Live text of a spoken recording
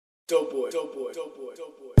Dope boy.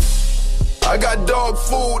 I got dog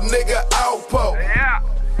food, nigga, outpo.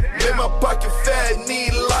 Made my pocket fat,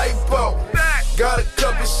 need lipo. Got a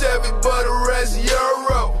couple Chevy, but the rest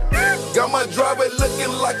Euro. Got my driveway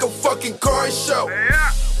looking like a fucking car show.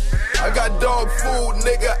 I got dog food,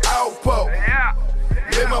 nigga, outpo.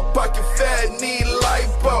 Made my pocket fat, need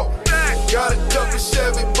lipo. Got a couple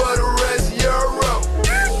Chevy, but the rest Euro.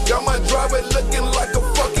 Got my driveway looking like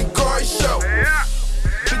a fucking car show.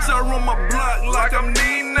 Bitch, I run my block like I'm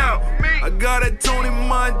Nino. I got a Tony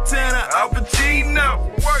Montana, Al Pacino.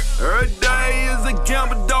 Every day is a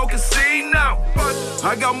gamble dog casino.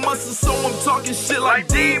 I got muscle, so I'm talking shit like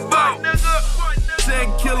Devo.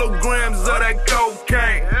 10 kilograms of that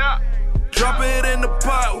cocaine. Drop it in the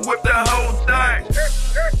pot, whip the whole thing.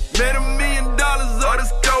 Made $1 million of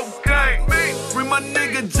this cocaine. Free my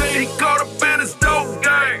nigga Jay, he caught up in his dope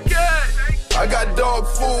game. I got dog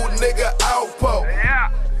food, nigga, outpo.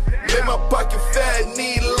 Made my pocket fat,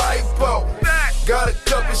 need lipo. Got a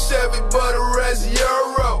couple Chevy, but the rest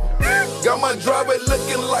Euro. Got my driveway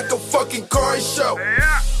looking like a fucking car show.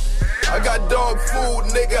 I got dog food,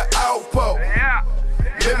 nigga, outpo.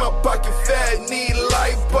 Made my pocket fat, need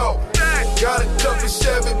lipo. Got a couple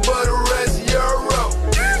Chevy, but the rest Euro.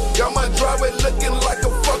 Got my driveway looking like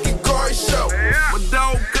a fucking car show. My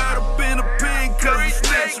dog got up in a pen cause he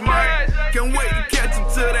snitched, man. Can't wait to catch him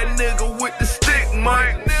to that nigga with the stick,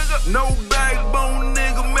 man. No backbone,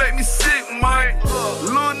 nigga, make me sick, man.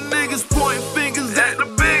 Little niggas pointing fingers at the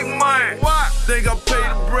big man. Think I pay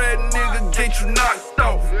the bread, nigga, get you knocked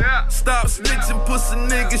off. Stop snitching, pussy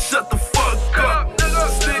nigga, shut the fuck up.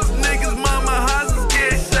 Snitch niggas, mama houses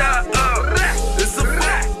get shot up. It's a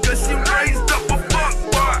fuck, cause she raised up a fuck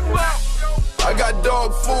boy. I got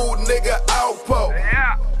dog food, nigga, outpo.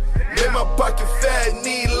 Made my pocket fat,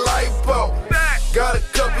 need lipo. Got a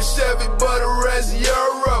couple Chevy, but the rest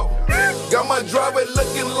Euro. Got my driveway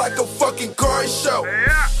looking like a fucking car show.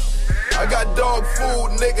 I got dog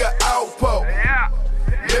food, nigga, outpo.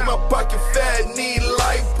 Made my pocket fat, need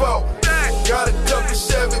lipo. Got a couple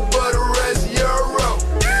Chevy, but the rest Euro.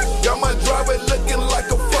 Got my driveway looking like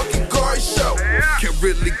a fucking car show. Can't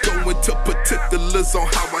really go into particulars on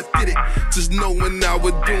how I did it. Just knowing I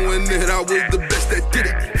was doing it, I was the best that did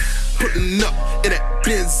it. Pulling up in that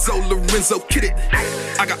Benzo Lorenzo kitted.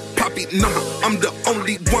 I got Poppy number, I'm the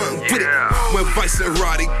only one with it. When Vice and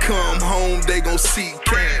Roddy come home, they gon' see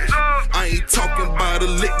cash. I ain't talking about a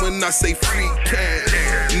lick when I say free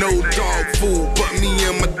cash. No dog food, but me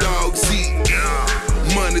and my dogs eat.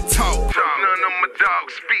 Money talk, none of my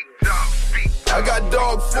dogs speak. I got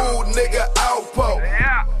dog food, nigga, outpo.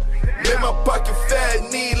 Made my pocket fat,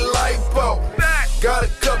 need lipo. Got a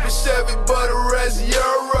couple Chevy, but the rest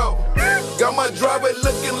Euro. Got my driveway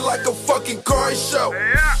looking like a fucking car show.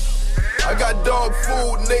 I got dog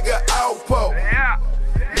food, nigga, outpo.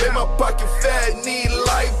 Made my pocket fat, need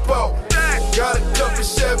lipo. Got a couple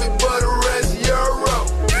Chevy, but the rest Euro.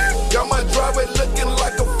 Got my driveway looking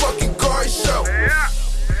like a fucking car show.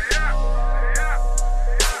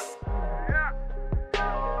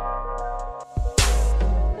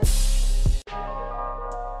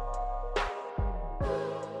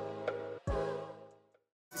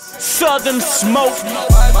 Southern smoke.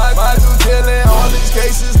 My dude chillin' on these